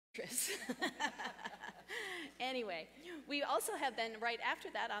Anyway, we also have then, right after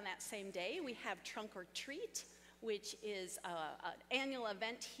that, on that same day, we have Trunk or Treat, which is an annual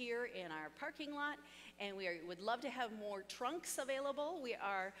event here in our parking lot, and would love to have more trunks available.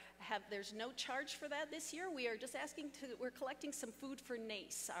 There's no charge for that this year. We are just we're collecting some food for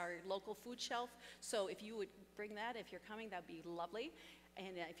NACE, our local food shelf. So if you would bring that, if you're coming, that'd be lovely.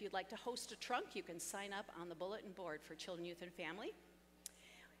 And if you'd like to host a trunk, you can sign up on the bulletin board for Children, Youth, and Family.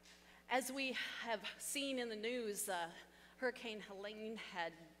 As we have seen in the news, Hurricane Helene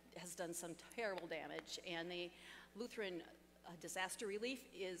has done some terrible damage, and the Lutheran Disaster Relief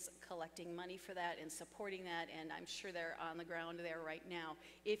is collecting money for that and supporting that, and I'm sure they're on the ground there right now.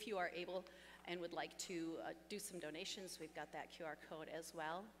 If you are able and would like to do some donations, we've got that QR code as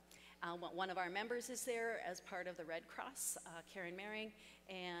well. One of our members is there as part of the Red Cross, Karen Maring,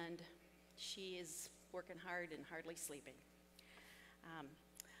 and she is working hard and hardly sleeping.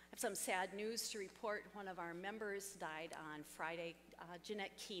 I have some sad news to report. One of our members died on Friday,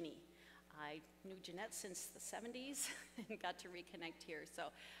 Jeanette Keeney. I knew Jeanette since the 70s and got to reconnect here.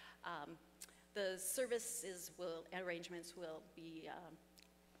 So the arrangements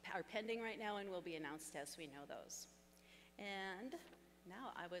are pending right now and will be announced as we know those. And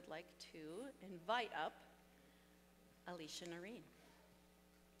now I would like to invite up Alicia Noreen.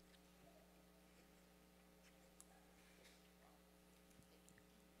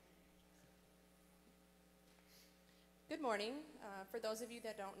 Good morning. For those of you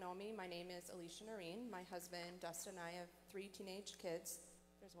that don't know me, my name is Alicia Noreen. My husband, Dustin, and I have 3 teenage kids.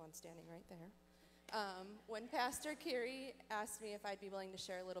 There's one standing right there. When Pastor Carey asked me if I'd be willing to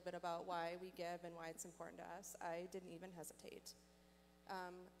share a little bit about why we give and why it's important to us, I didn't even hesitate.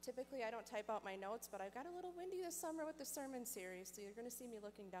 Typically, I don't type out my notes, but I got a little windy this summer with the sermon series, so you're going to see me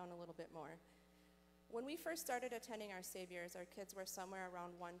looking down a little bit more. When we first started attending Our Saviors, our kids were somewhere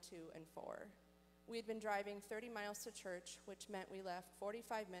around 1, 2, and 4. We had been driving 30 miles to church, which meant we left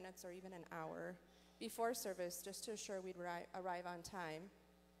 45 minutes or even an hour before service just to assure we'd arrive on time,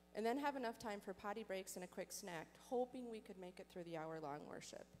 and then have enough time for potty breaks and a quick snack, hoping we could make it through the hour-long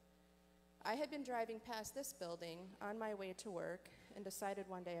worship. I had been driving past this building on my way to work and decided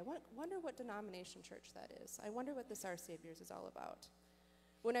one day, I wonder what denomination church that is. I wonder what this Our Saviors is all about.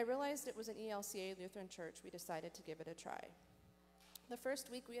 When I realized it was an ELCA Lutheran church, we decided to give it a try. The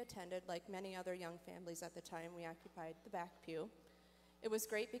first week we attended, like many other young families at the time, we occupied the back pew. It was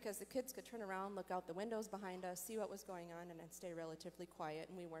great because the kids could turn around, look out the windows behind us, see what was going on, and then stay relatively quiet,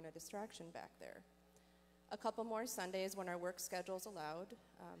 and we weren't a distraction back there. A couple more Sundays when our work schedules allowed,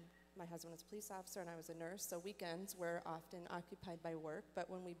 my husband was a police officer and I was a nurse, so weekends were often occupied by work, but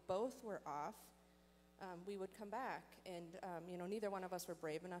when we both were off, we would come back, and neither one of us were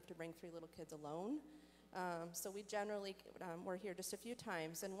brave enough to bring 3 little kids alone. So we generally were here just a few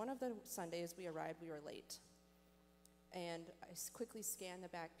times, and one of the Sundays we arrived, we were late. And I quickly scanned the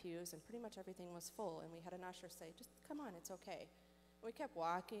back pews, and pretty much everything was full, and we had an usher say, just come on, it's okay. And we kept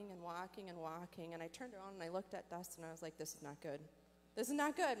walking and walking and walking, and I turned around and I looked at Dustin, and I was like, this is not good. This is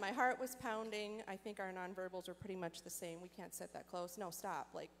not good. My heart was pounding. I think our nonverbals were pretty much the same. We can't sit that close. No, stop.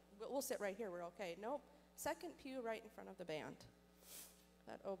 Like, we'll sit right here. We're okay. Nope. Second pew right in front of the band.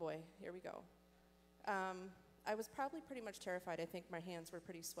 I thought, oh boy, here we go. I was probably pretty much terrified. I think my hands were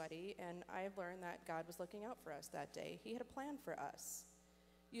pretty sweaty, and I've learned that God was looking out for us that day. He had a plan for us.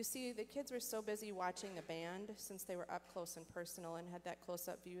 You see, the kids were so busy watching the band, since they were up close and personal and had that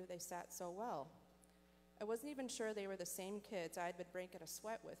close-up view, they sat so well. I wasn't even sure they were the same kids I'd been breaking a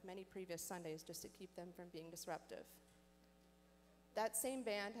sweat with many previous Sundays just to keep them from being disruptive. That same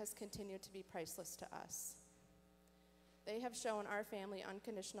band has continued to be priceless to us. They have shown our family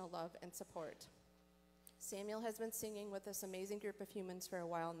unconditional love and support. Samuel has been singing with this amazing group of humans for a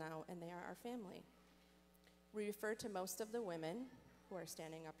while now, and they are our family. We refer to most of the women, who are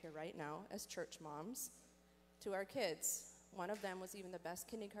standing up here right now, as church moms, to our kids. One of them was even the best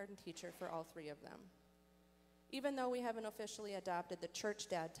kindergarten teacher for all 3 of them. Even though we haven't officially adopted the church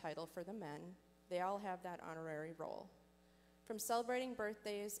dad title for the men, they all have that honorary role. From celebrating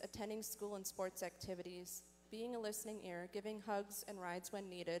birthdays, attending school and sports activities, being a listening ear, giving hugs and rides when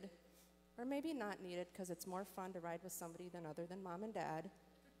needed, or maybe not needed because it's more fun to ride with somebody other than mom and dad,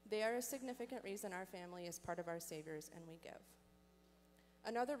 they are a significant reason our family is part of Our Saviors and we give.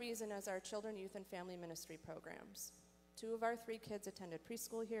 Another reason is our children, youth, and family ministry programs. 2 of our 3 kids attended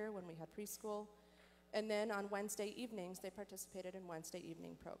preschool here when we had preschool, and then on Wednesday evenings, they participated in Wednesday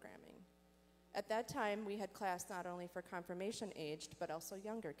evening programming. At that time, we had class not only for confirmation aged, but also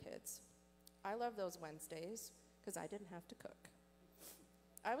younger kids. I love those Wednesdays because I didn't have to cook.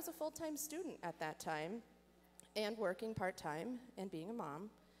 I was a full-time student at that time and working part-time and being a mom.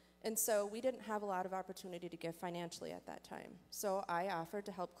 And so we didn't have a lot of opportunity to give financially at that time. So I offered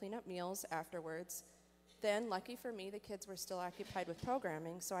to help clean up meals afterwards. Then, lucky for me, the kids were still occupied with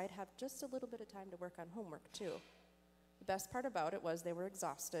programming, so I'd have just a little bit of time to work on homework too. The best part about it was they were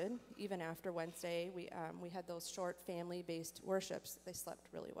exhausted. Even after Wednesday, we had those short family-based worships. They slept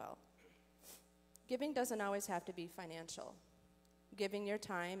really well. Giving doesn't always have to be financial. Giving your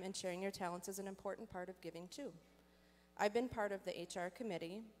time and sharing your talents is an important part of giving too. I've been part of the HR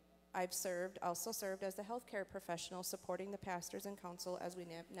committee. I've also served as the healthcare professional supporting the pastors and council as we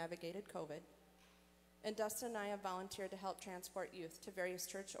navigated COVID. And Dustin and I have volunteered to help transport youth to various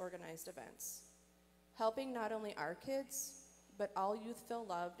church-organized events. Helping not only our kids, but all youth feel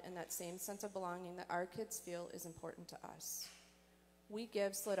loved and that same sense of belonging that our kids feel is important to us. We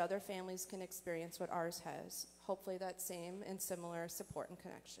give so that other families can experience what ours has, hopefully that same and similar support and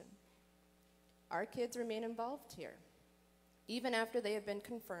connection. Our kids remain involved here. Even after they have been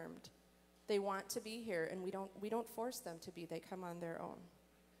confirmed, they want to be here, and we don't force them to be. They come on their own.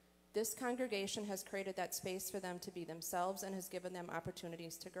 This congregation has created that space for them to be themselves and has given them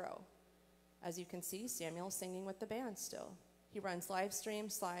opportunities to grow. As you can see, Samuel's singing with the band still. He runs live stream,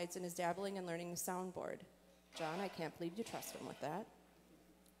 slides, and is dabbling in learning the soundboard. John, I can't believe you trust him with that.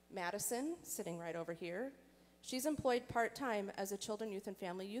 Madison, sitting right over here, she's employed part-time as a Children, Youth, and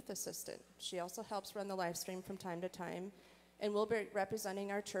Family Youth Assistant. She also helps run the live stream from time to time, and will be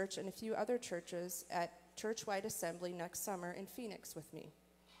representing our church and a few other churches at Churchwide Assembly next summer in Phoenix with me.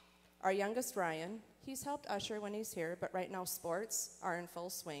 Our youngest, Ryan, he's helped usher when he's here, but right now sports are in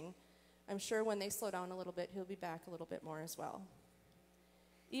full swing. I'm sure when they slow down a little bit, he'll be back a little bit more as well.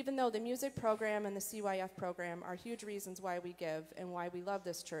 Even though the music program and the CYF program are huge reasons why we give and why we love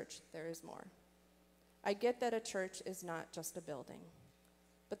this church, there is more. I get that a church is not just a building,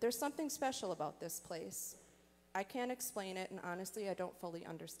 but there's something special about this place. I can't explain it, and honestly, I don't fully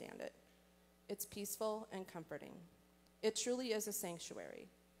understand it. It's peaceful and comforting. It truly is a sanctuary.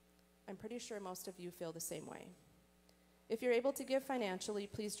 I'm pretty sure most of you feel the same way. If you're able to give financially,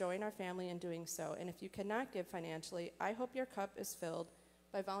 please join our family in doing so. And if you cannot give financially, I hope your cup is filled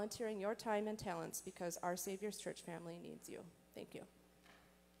by volunteering your time and talents because our Savior's Church family needs you. Thank you.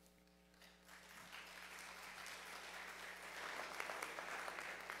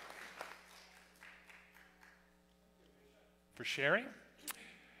 For sharing.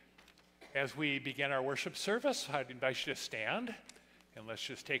 As we begin our worship service, I'd invite you to stand, and let's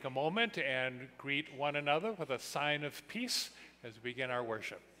just take a moment and greet one another with a sign of peace as we begin our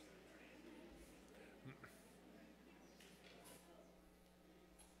worship.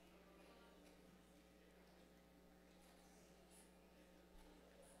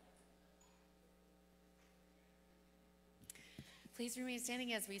 Please remain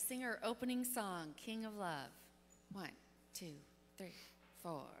standing as we sing our opening song, King of Love. 1, 2, 3,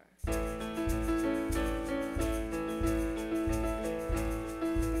 4.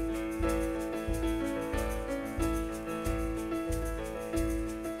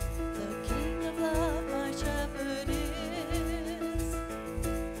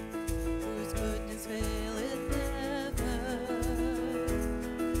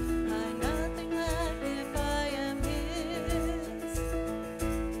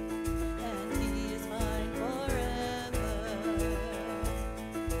 And he is mine forever.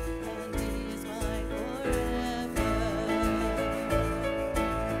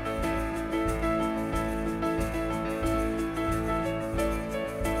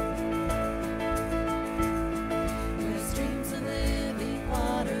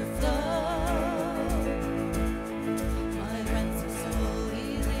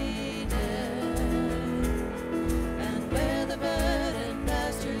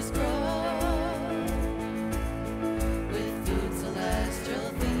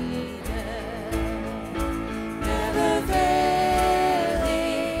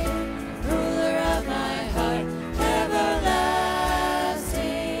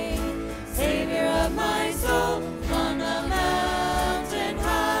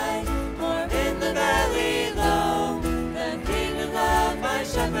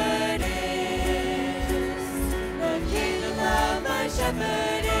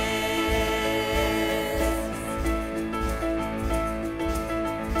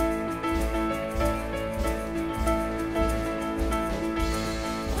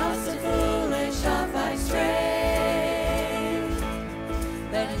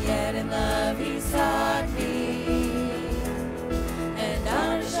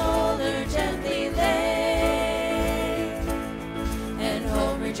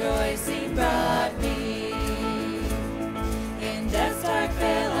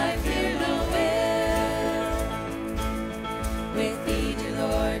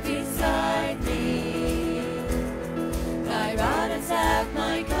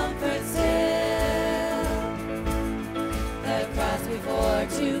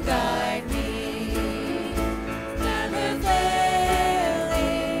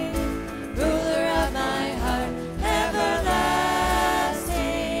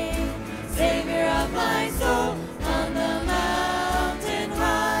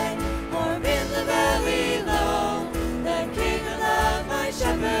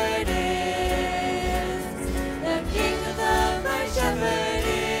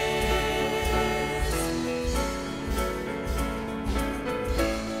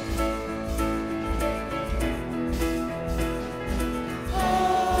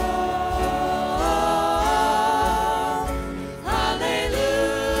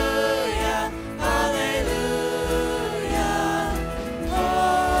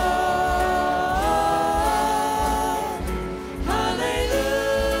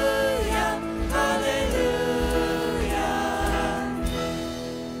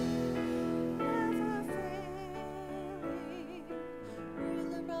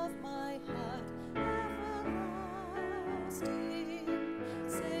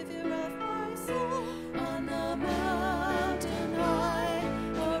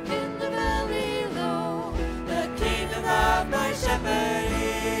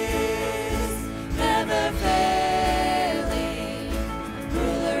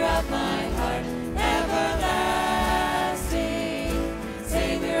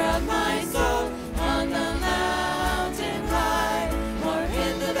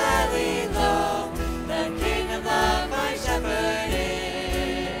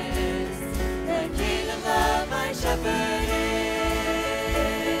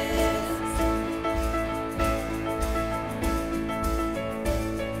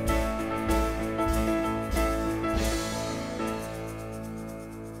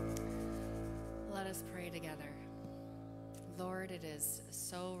 us pray together. Lord, it is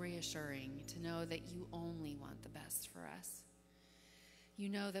so reassuring to know that you only want the best for us. You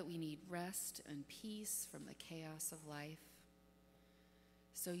know that we need rest and peace from the chaos of life.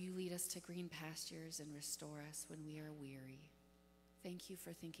 So you lead us to green pastures and restore us when we are weary. Thank you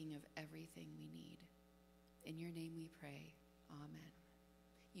for thinking of everything we need. In your name we pray. Amen.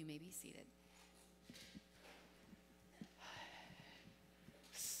 You may be seated.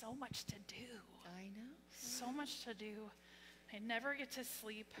 So much to do. I know. So much to do. I never get to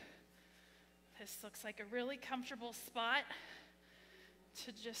sleep. This looks like a really comfortable spot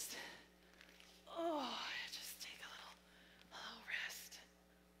to just take a little rest.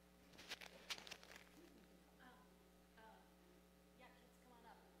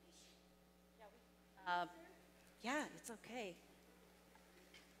 Yeah, it's okay.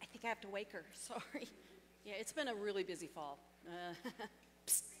 I think I have to wake her. Sorry. Yeah, it's been a really busy fall.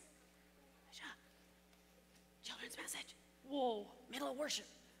 Psst. Aisha. Children's message. Whoa. Middle of worship.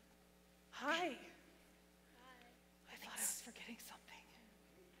 Hi. I thought I was forgetting something.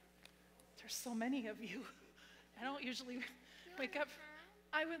 There's so many of you. I don't usually wake up.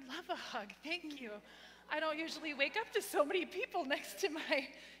 I would love a hug. Thank you. I don't usually wake up to so many people next to my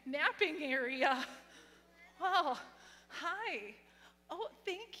napping area. Well, hi. Oh,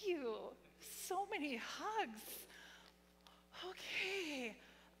 thank you. So many hugs. Okay.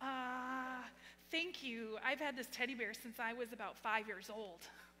 Thank you. I've had this teddy bear since I was about 5 years old.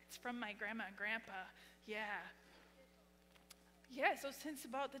 It's from my grandma and grandpa. Yeah. Yeah, so since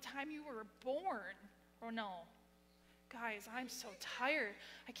about the time you were born. Or no. Guys, I'm so tired.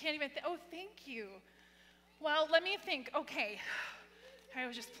 I can't even oh, thank you. Well, let me think. Okay. I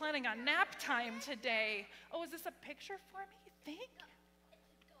was just planning on nap time today. Oh, is this a picture for me? Thank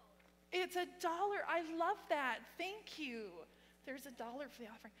you. It's $1. I love that. Thank you. There's $1 for the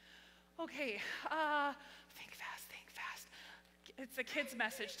offering. Okay, think fast, think fast. It's a kid's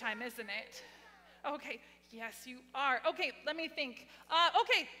message time, isn't it? Okay, yes, you are. Okay, let me think.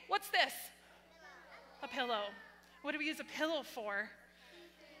 Okay, what's this? A pillow. What do we use a pillow for?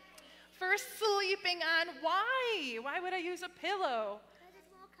 For sleeping on. Why? Why would I use a pillow?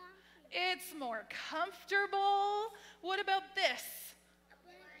 It's more comfortable. What about this?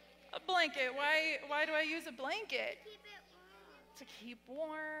 A blanket. Why do I use a blanket? To keep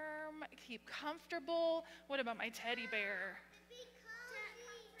warm, keep comfortable. What about my teddy bear?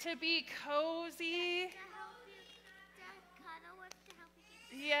 To be cozy.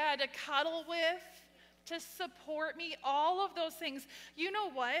 Yeah, to cuddle with, to support me, all of those things. You know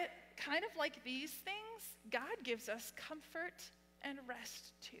what? Kind of like these things, God gives us comfort and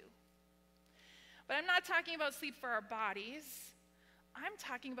rest too. But I'm not talking about sleep for our bodies. I'm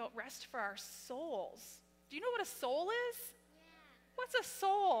talking about rest for our souls. Do you know what a soul is? Yeah. What's a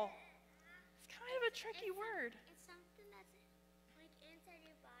soul? It's kind of a tricky word. It's something that's like inside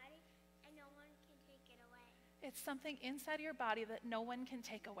your body and no one can take it away. It's something inside your body that no one can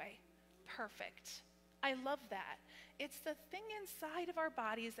take away. Perfect. I love that. It's the thing inside of our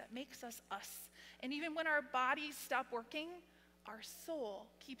bodies that makes us us. And even when our bodies stop working, our soul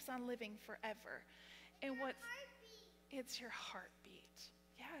keeps on living forever. And it's your heartbeat.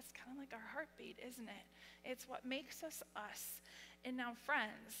 Yeah, it's kind of like our heartbeat, isn't it? It's what makes us us. And now,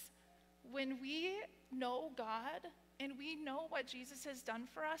 friends, when we know God and we know what Jesus has done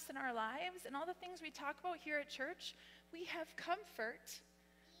for us in our lives and all the things we talk about here at church, we have comfort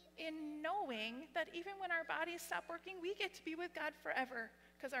in knowing that even when our bodies stop working, we get to be with God forever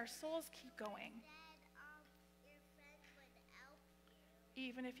because our souls keep going.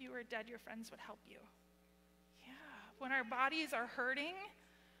 Even if you were dead, your friends would help you. Yeah. When our bodies are hurting,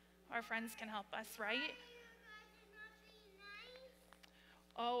 our friends can help us, right?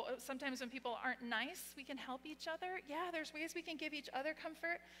 Oh, sometimes when people aren't nice, we can help each other. Yeah, there's ways we can give each other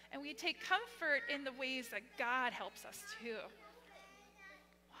comfort, and we take comfort in the ways that God helps us too.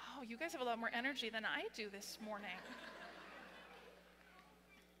 Wow, you guys have a lot more energy than I do this morning.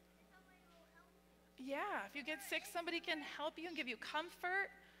 Yeah, if you get sick, somebody can help you and give you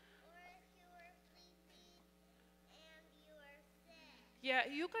comfort. Or if you were sleeping and you were sick. Yeah,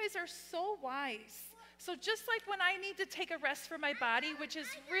 you guys are so wise. So just like when I need to take a rest for my body, which is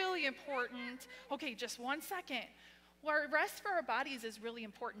really important. Okay, just 1 second. Well, rest for our bodies is really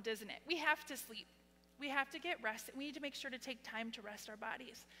important, isn't it? We have to sleep. We have to get rest. We need to make sure to take time to rest our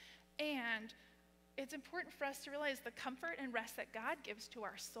bodies. And it's important for us to realize the comfort and rest that God gives to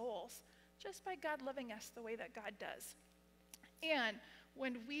our souls just by God loving us the way that God does. And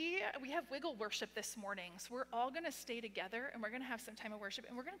when we have wiggle worship this morning, so we're all going to stay together and we're going to have some time of worship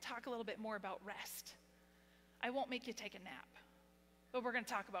and we're going to talk a little bit more about rest. I won't make you take a nap, but we're going to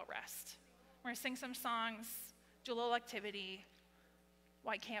talk about rest. We're going to sing some songs, do a little activity.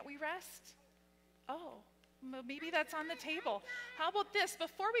 Why can't we rest? Oh, well, maybe that's on the table. How about this?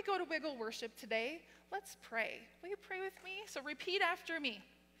 Before we go to Wiggle Worship today, let's pray. Will you pray with me? So repeat after me.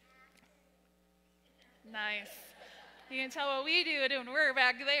 Nice. You can tell what we do when we're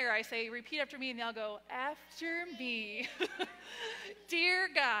back there. I say, repeat after me, and they'll go, after me. Dear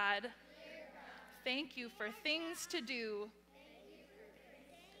God, thank you for things to do,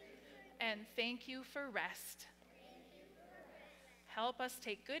 and thank you for rest. Help us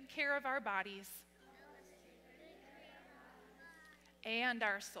take good care of our bodies and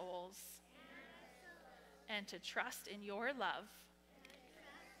our souls, and to trust in your love.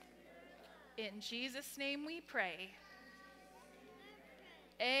 In Jesus' name we pray.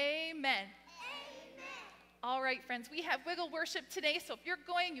 Amen. All right, friends, we have Wiggle Worship today, so if you're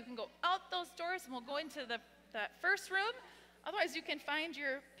going, you can go out those doors, and we'll go into that first room. Otherwise, you can find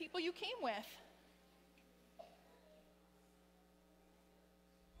your people you came with.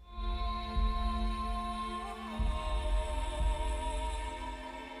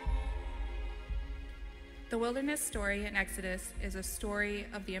 The wilderness story in Exodus is a story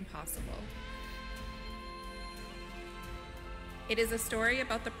of the impossible. It is a story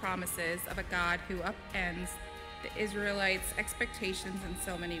about the promises of a God who upends the Israelites' expectations in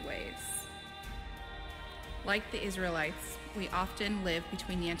so many ways. Like the Israelites, we often live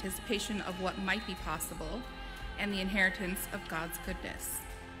between the anticipation of what might be possible and the inheritance of God's goodness.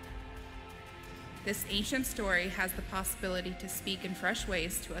 This ancient story has the possibility to speak in fresh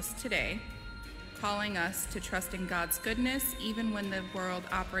ways to us today, calling us to trust in God's goodness even when the world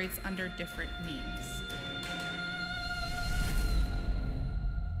operates under different means.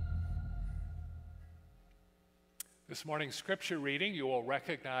 This morning's scripture reading you will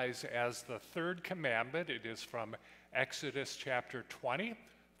recognize as the third commandment. It is from Exodus chapter 20,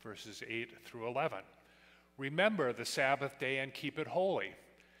 verses 8 through 11. Remember the Sabbath day and keep it holy.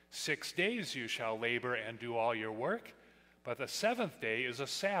 6 days you shall labor and do all your work, but the seventh day is a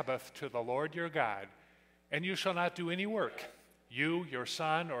Sabbath to the Lord your God, and you shall not do any work. You, your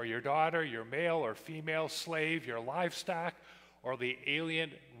son or your daughter, your male or female slave, your livestock, or the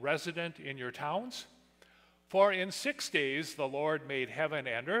alien resident in your towns. For in 6 days the Lord made heaven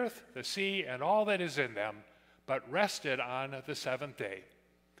and earth, the sea, and all that is in them, but rested on the seventh day.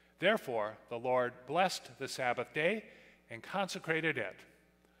 Therefore the Lord blessed the Sabbath day and consecrated it.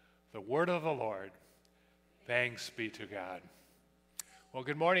 The word of the Lord. Thanks be to God. Well,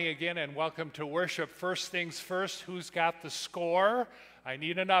 good morning again and welcome to worship. First things first, who's got the score? I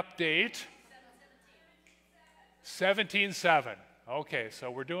need an update. 17-7. Okay, so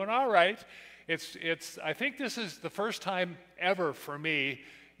we're doing all right. I think this is the first time ever for me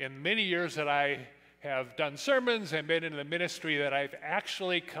in many years that I have done sermons and been in the ministry that I've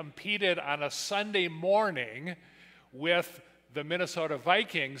actually competed on a Sunday morning with the Minnesota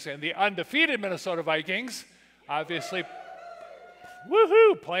Vikings, and the undefeated Minnesota Vikings, obviously,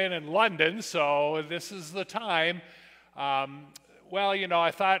 woohoo, playing in London, so this is the time. Well,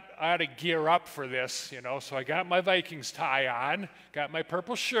 I thought I ought to gear up for this, so I got my Vikings tie on, got my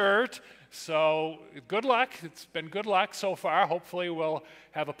purple shirt. So good luck. It's been good luck so far. Hopefully we'll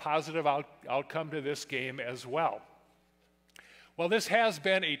have a positive outcome to this game as well. Well, this has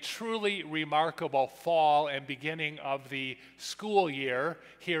been a truly remarkable fall and beginning of the school year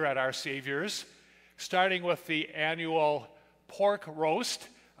here at Our Savior's, starting with the annual pork roast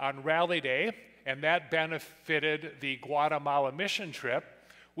on Rally Day, and that benefited the Guatemala mission trip.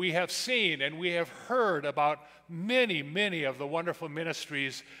 We have seen and we have heard about many, many of the wonderful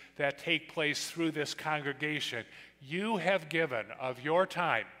ministries that take place through this congregation. You have given of your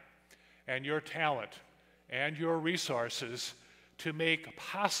time and your talent and your resources to make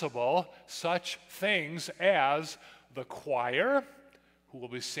possible such things as the choir, who will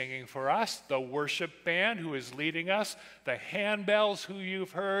be singing for us, the worship band who is leading us, the handbells who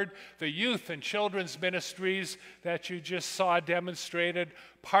you've heard, the youth and children's ministries that you just saw demonstrated,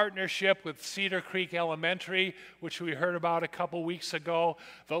 partnership with Cedar Creek Elementary, which we heard about a couple weeks ago,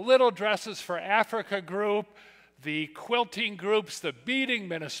 the Little Dresses for Africa group, the quilting groups, the beading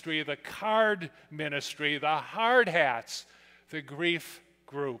ministry, the card ministry, the hard hats, the grief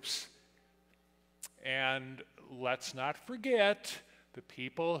groups. And let's not forget the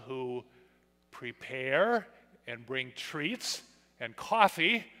people who prepare and bring treats and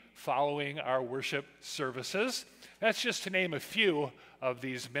coffee following our worship services. That's just to name a few of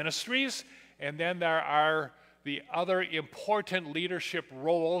these ministries. And then there are the other important leadership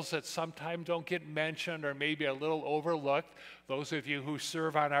roles that sometimes don't get mentioned or maybe a little overlooked. Those of you who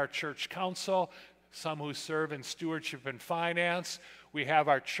serve on our church council, some who serve in stewardship and finance. We have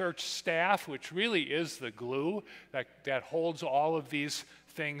our church staff, which really is the glue that holds all of these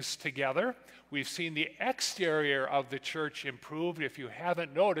things together. We've seen the exterior of the church improved. If you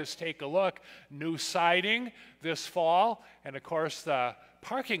haven't noticed, take a look. New siding this fall. And of course, the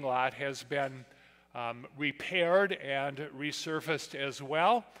parking lot has been repaired and resurfaced as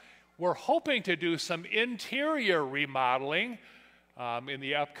well. We're hoping to do some interior remodeling in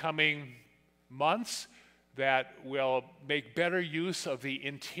the upcoming months that will make better use of the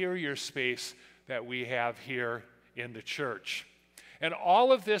interior space that we have here in the church. And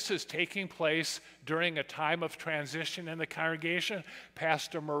all of this is taking place during a time of transition in the congregation.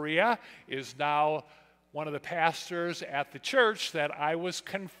 Pastor Maria is now one of the pastors at the church that I was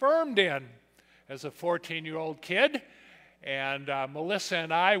confirmed in as a 14-year-old kid. And Melissa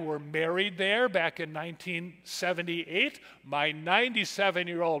and I were married there back in 1978. My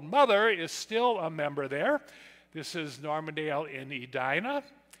 97-year-old mother is still a member there. This is Normandale in Edina.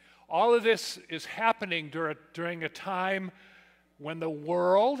 All of this is happening during a time when the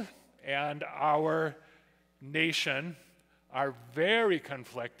world and our nation are very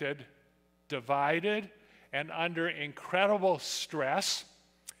conflicted, divided, and under incredible stress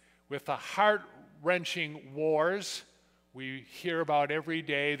with the heart-wrenching wars we hear about every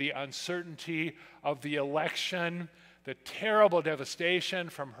day, the uncertainty of the election, the terrible devastation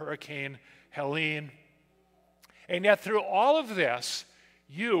from Hurricane Helene. And yet through all of this,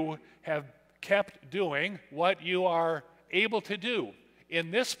 you have kept doing what you are able to do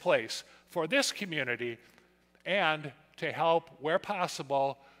in this place for this community and to help where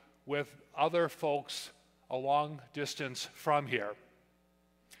possible with other folks a long distance from here.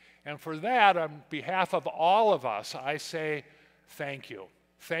 And for that, on behalf of all of us, I say thank you.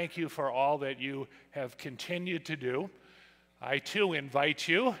 Thank you for all that you have continued to do. I too invite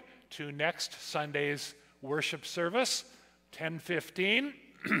you to next Sunday's worship service, 10:15.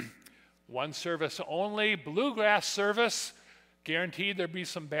 One service only, bluegrass service. Guaranteed there'll be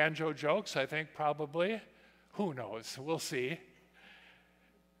some banjo jokes, I think, probably. Who knows? We'll see.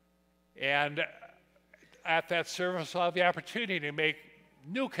 And at that service, I'll have the opportunity to make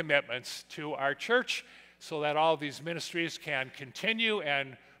new commitments to our church so that all these ministries can continue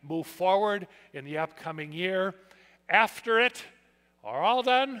and move forward in the upcoming year. After it, are all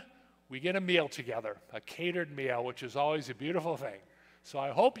done, we get a meal together, a catered meal, which is always a beautiful thing. So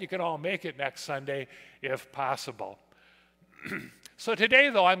I hope you can all make it next Sunday if possible. So today,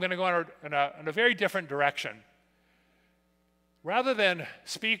 though, I'm going to go in a very different direction. Rather than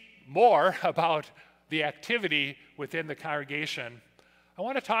speak more about the activity within the congregation, I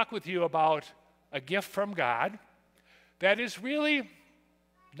want to talk with you about a gift from God that is really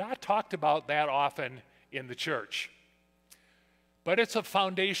not talked about that often in the church. But it's a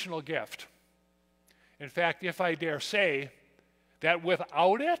foundational gift. In fact, if I dare say that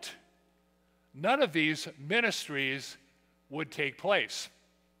without it, none of these ministries would take place.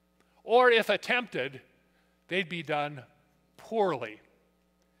 Or if attempted, they'd be done poorly.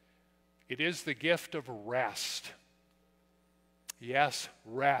 It is the gift of rest. Yes,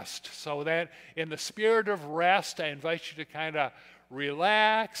 rest. So that in the spirit of rest, I invite you to kind of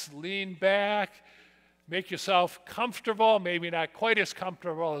relax, lean back, make yourself comfortable, maybe not quite as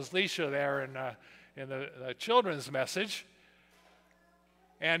comfortable as Leisha there in the children's message.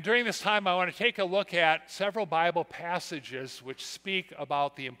 And during this time, I want to take a look at several Bible passages which speak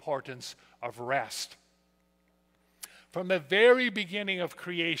about the importance of rest. From the very beginning of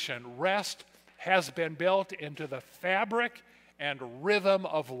creation, rest has been built into the fabric and rhythm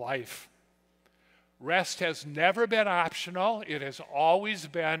of life. Rest has never been optional. It has always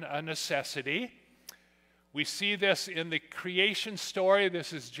been a necessity. We see this in the creation story.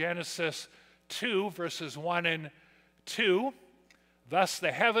 This is Genesis 2, verses 1 and 2. Thus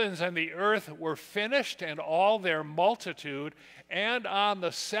the heavens and the earth were finished and all their multitude, and on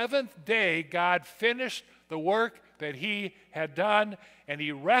the seventh day God finished the work that he had done, and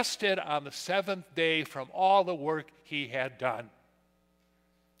he rested on the seventh day from all the work he had done.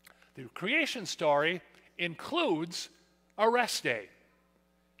 The creation story includes a rest day,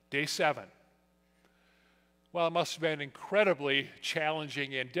 day 7. Well, it must have been incredibly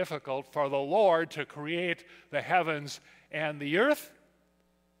challenging and difficult for the Lord to create the heavens and the earth.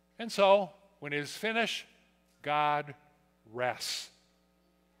 And so, when it is finished, God rests.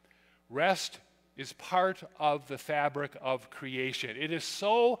 Rest is part of the fabric of creation. It is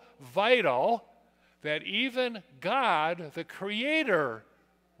so vital that even God, the Creator,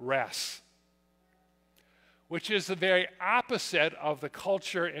 rests, which is the very opposite of the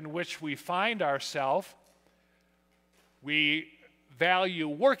culture in which we find ourselves. We value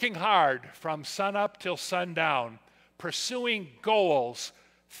working hard from sunup till sundown, pursuing goals,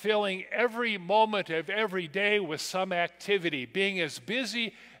 filling every moment of every day with some activity, being as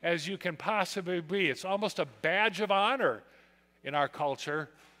busy as you can possibly be. It's almost a badge of honor in our culture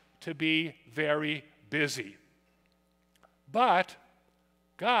to be very busy. But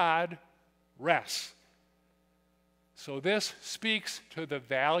God rests. So this speaks to the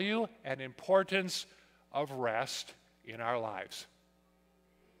value and importance of rest in our lives.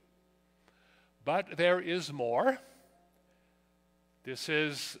 But there is more. This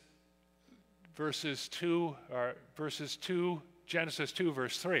is Genesis 2,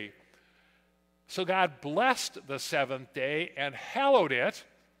 verse 3. So God blessed the seventh day and hallowed it,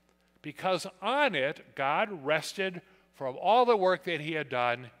 because on it God rested from all the work that he had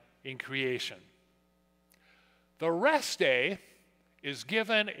done in creation. The rest day is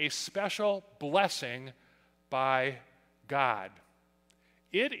given a special blessing by God.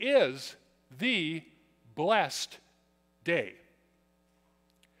 It is the blessed day.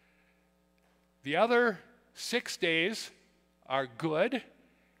 The other 6 days are good,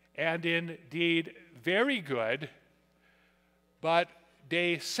 and indeed very good, but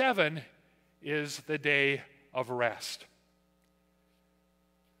day 7 is the day of rest.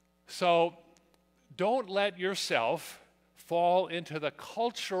 So don't let yourself fall into the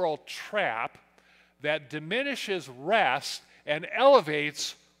cultural trap that diminishes rest and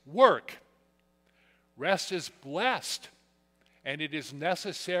elevates work. Rest is blessed, and it is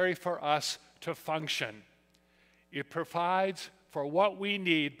necessary for us to function. It provides for what we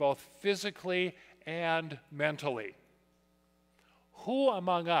need both physically and mentally. Who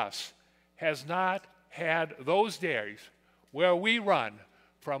among us has not had those days where we run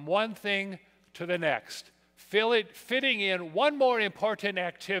from one thing to the next, fitting in one more important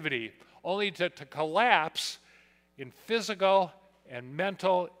activity, only to collapse in physical and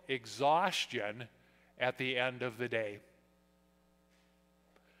mental exhaustion at the end of the day?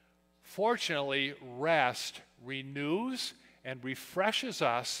 Fortunately, rest renews and refreshes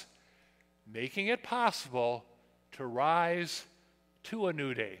us, making it possible to rise to a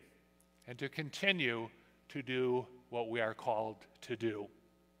new day and to continue to do what we are called to do.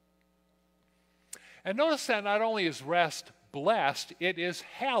 And notice that not only is rest blessed, it is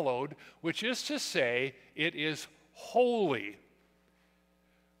hallowed, which is to say, it is holy.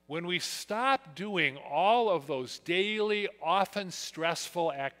 When we stop doing all of those daily, often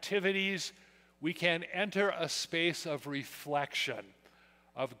stressful activities, we can enter a space of reflection,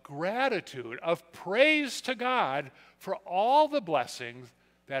 of gratitude, of praise to God for all the blessings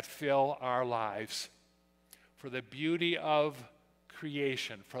that fill our lives, for the beauty of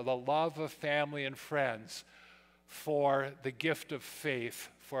creation, for the love of family and friends, for the gift of faith,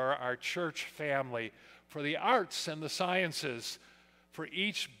 for our church family, for the arts and the sciences, for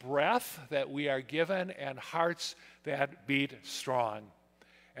each breath that we are given and hearts that beat strong.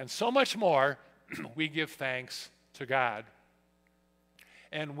 And so much more, we give thanks to God.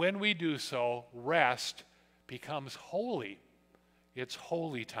 And when we do so, rest becomes holy. It's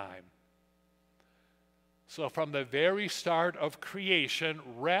holy time. So from the very start of creation,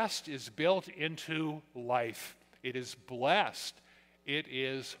 rest is built into life. It is blessed. It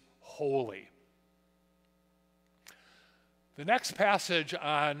is holy. The next passage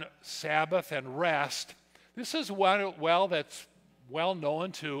on Sabbath and rest, this is one that's well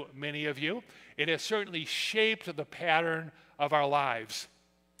known to many of you. It has certainly shaped the pattern of our lives.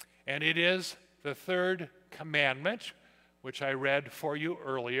 And it is the third commandment, which I read for you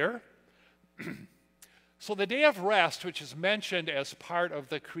earlier. So the day of rest, which is mentioned as part of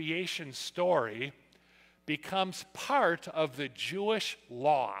the creation story, becomes part of the Jewish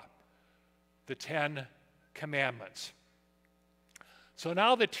law, the 10 Commandments. So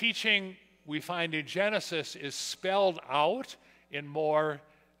now the teaching we find in Genesis is spelled out in more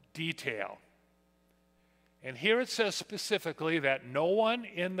detail. And here it says specifically that no one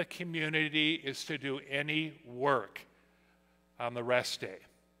in the community is to do any work on the rest day.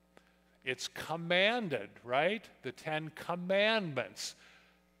 It's commanded, right? The 10 Commandments,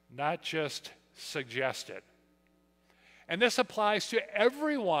 not just suggested. And this applies to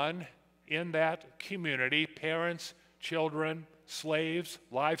everyone in that community: parents, children, slaves,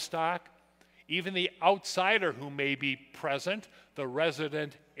 livestock, even the outsider who may be present, the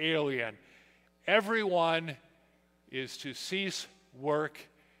resident alien. Everyone is to cease work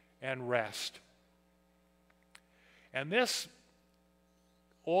and rest. And this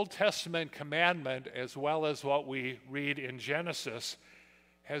Old Testament commandment, as well as what we read in Genesis,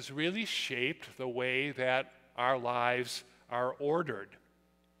 has really shaped the way that our lives are ordered.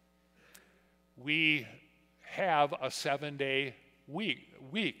 We have a 7-day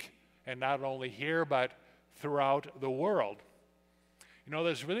week, and not only here, but throughout the world. You know,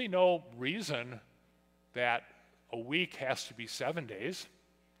 there's really no reason that a week has to be 7 days.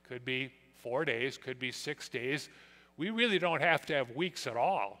 Could be 4 days, could be 6 days. We really don't have to have weeks at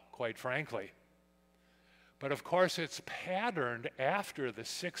all, quite frankly. But of course, it's patterned after the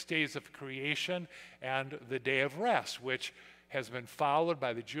 6 days of creation and the day of rest, which has been followed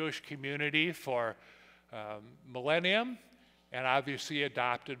by the Jewish community for millennium, and obviously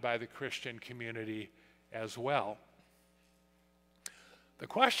adopted by the Christian community as well. The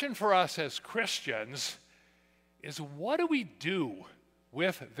question for us as Christians is, what do we do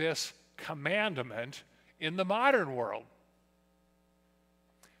with this commandment in the modern world?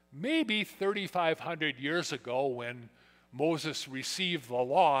 Maybe 3,500 years ago, when Moses received the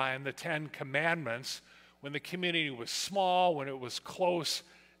law and the 10 Commandments, when the community was small, when it was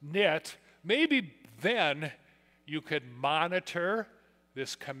close-knit, maybe then you could monitor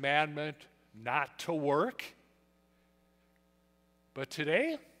this commandment not to work. But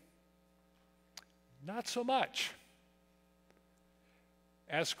today, not so much.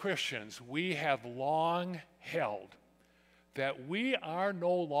 As Christians, we have long held that we are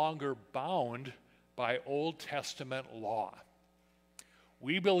no longer bound by Old Testament law.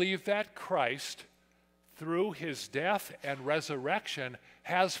 We believe that Christ, through his death and resurrection,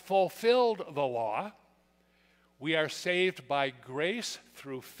 has fulfilled the law. We are saved by grace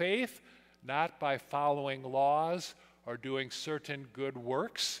through faith, not by following laws or doing certain good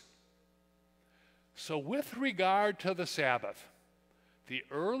works. So with regard to the Sabbath, the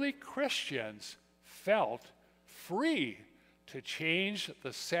early Christians felt free to change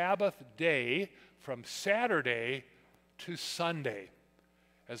the Sabbath day from Saturday to Sunday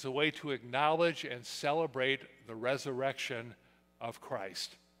as a way to acknowledge and celebrate the resurrection of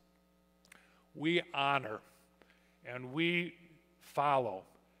Christ. We honor and we follow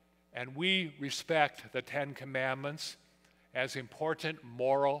and we respect the 10 Commandments as important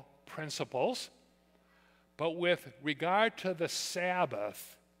moral principles. But with regard to the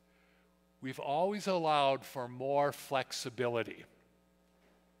Sabbath, we've always allowed for more flexibility.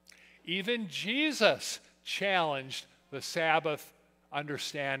 Even Jesus challenged the Sabbath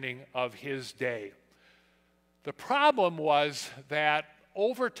understanding of his day. The problem was that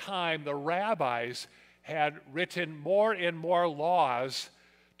over time, the rabbis had written more and more laws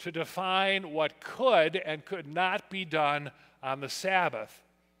to define what could and could not be done on the Sabbath.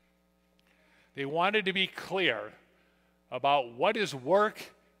 They wanted to be clear about what is work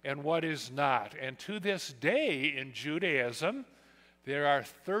and what is not. And to this day in Judaism, there are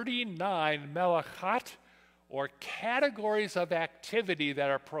 39 melachot, or categories of activity, that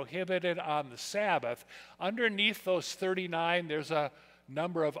are prohibited on the Sabbath. Underneath those 39, there's a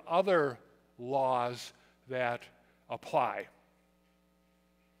number of other laws that apply.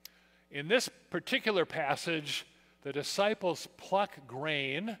 In this particular passage, the disciples pluck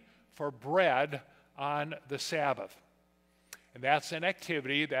grain for bread on the Sabbath. And that's an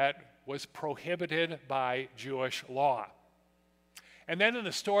activity that was prohibited by Jewish law. And then in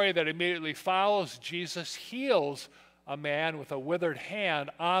the story that immediately follows, Jesus heals a man with a withered hand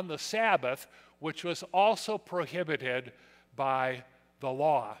on the Sabbath, which was also prohibited by the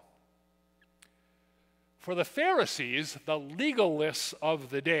law. For the Pharisees, the legalists of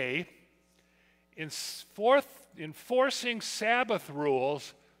the day, enforcing Sabbath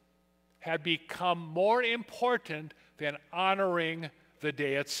rules had become more important than honoring the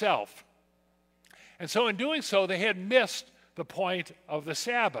day itself. And so in doing so, they had missed the point of the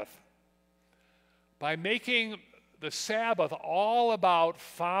Sabbath. By making the Sabbath all about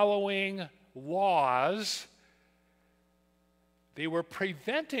following laws, they were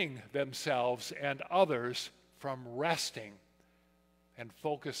preventing themselves and others from resting and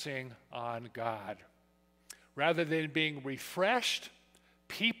focusing on God. Rather than being refreshed,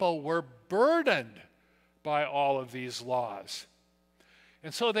 people were burdened by all of these laws.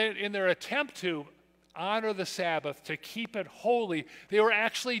 And so in their attempt to honor the Sabbath, to keep it holy, they were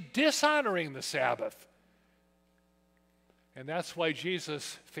actually dishonoring the Sabbath. And that's why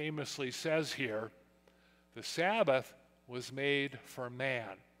Jesus famously says here, the Sabbath was made for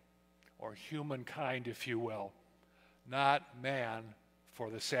man, or humankind, if you will, not man for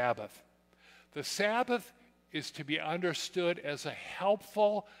the Sabbath. The Sabbath is to be understood as a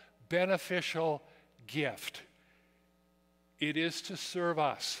helpful, beneficial gift. It is to serve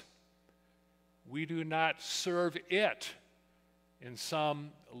us. We do not serve it in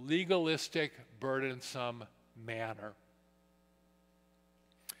some legalistic, burdensome manner.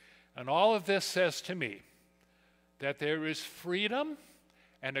 And all of this says to me that there is freedom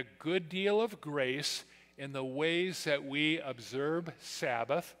and a good deal of grace in the ways that we observe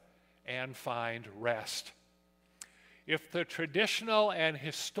Sabbath and find rest. If the traditional and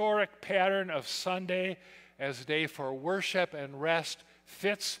historic pattern of Sunday as a day for worship and rest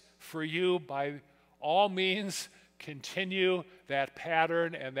fits for you, by all means, continue that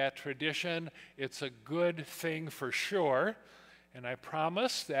pattern and that tradition. It's a good thing for sure. And I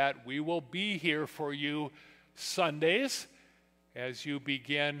promise that we will be here for you Sundays as you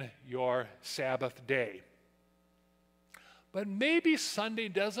begin your Sabbath day. But maybe Sunday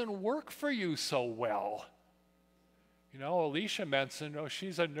doesn't work for you so well. You know, Alicia mentioned,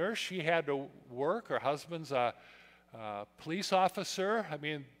 she's a nurse. She had to work. Her husband's a police officer. I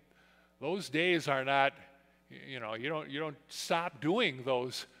mean, those days are not, you don't stop doing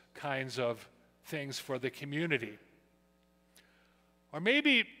those kinds of things for the community. Or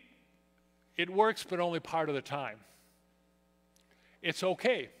maybe it works, but only part of the time. It's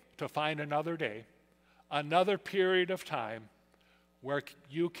okay to find another day, another period of time where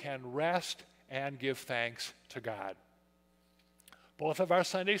you can rest and give thanks to God. Both of our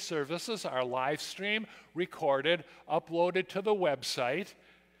Sunday services are live streamed, recorded, uploaded to the website,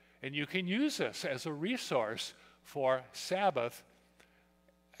 and you can use this as a resource for Sabbath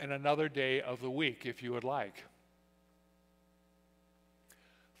and another day of the week if you would like.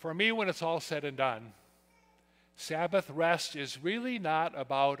 For me, when it's all said and done, Sabbath rest is really not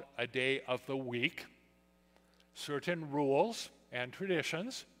about a day of the week, certain rules and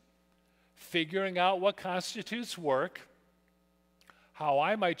traditions, figuring out what constitutes work, how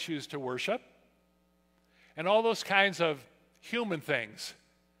I might choose to worship, and all those kinds of human things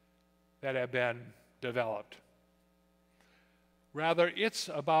that have been developed. Rather, it's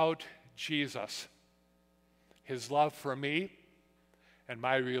about Jesus, his love for me, and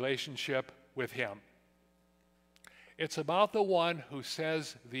my relationship with him. It's about the one who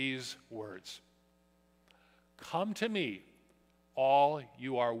says these words, "Come to me, all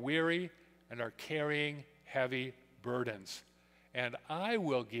you are weary and are carrying heavy burdens, and I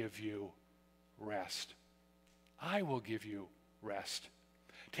will give you rest." I will give you rest.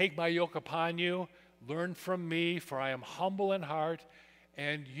 Take my yoke upon you, learn from me, for I am humble in heart,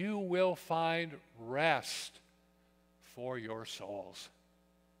 and you will find rest for your souls.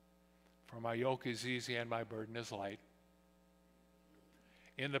 For my yoke is easy and my burden is light.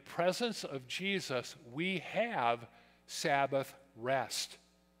 In the presence of Jesus, we have Sabbath rest.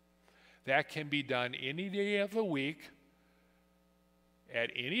 That can be done any day of the week,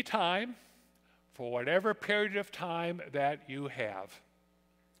 at any time, for whatever period of time that you have.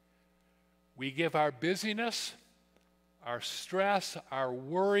 We give our busyness, our stress, our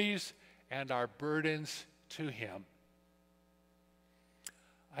worries, and our burdens to him.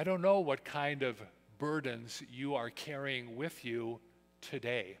 I don't know what kind of burdens you are carrying with you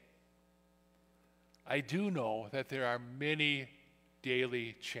today. I do know that there are many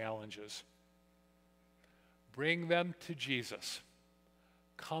daily challenges. Bring them to Jesus.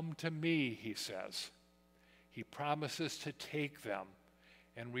 Come to me, he says. He promises to take them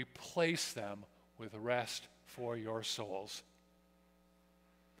and replace them with rest for your souls.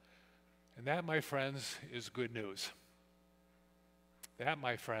 And that, my friends, is good news. That,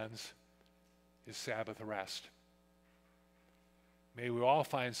 my friends, is Sabbath rest. May we all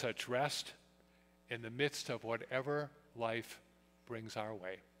find such rest in the midst of whatever life brings our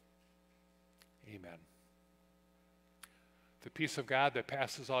way. Amen. The peace of God that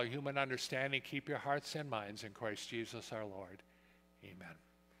passes all human understanding, keep your hearts and minds in Christ Jesus our Lord.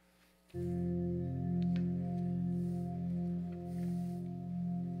 Amen.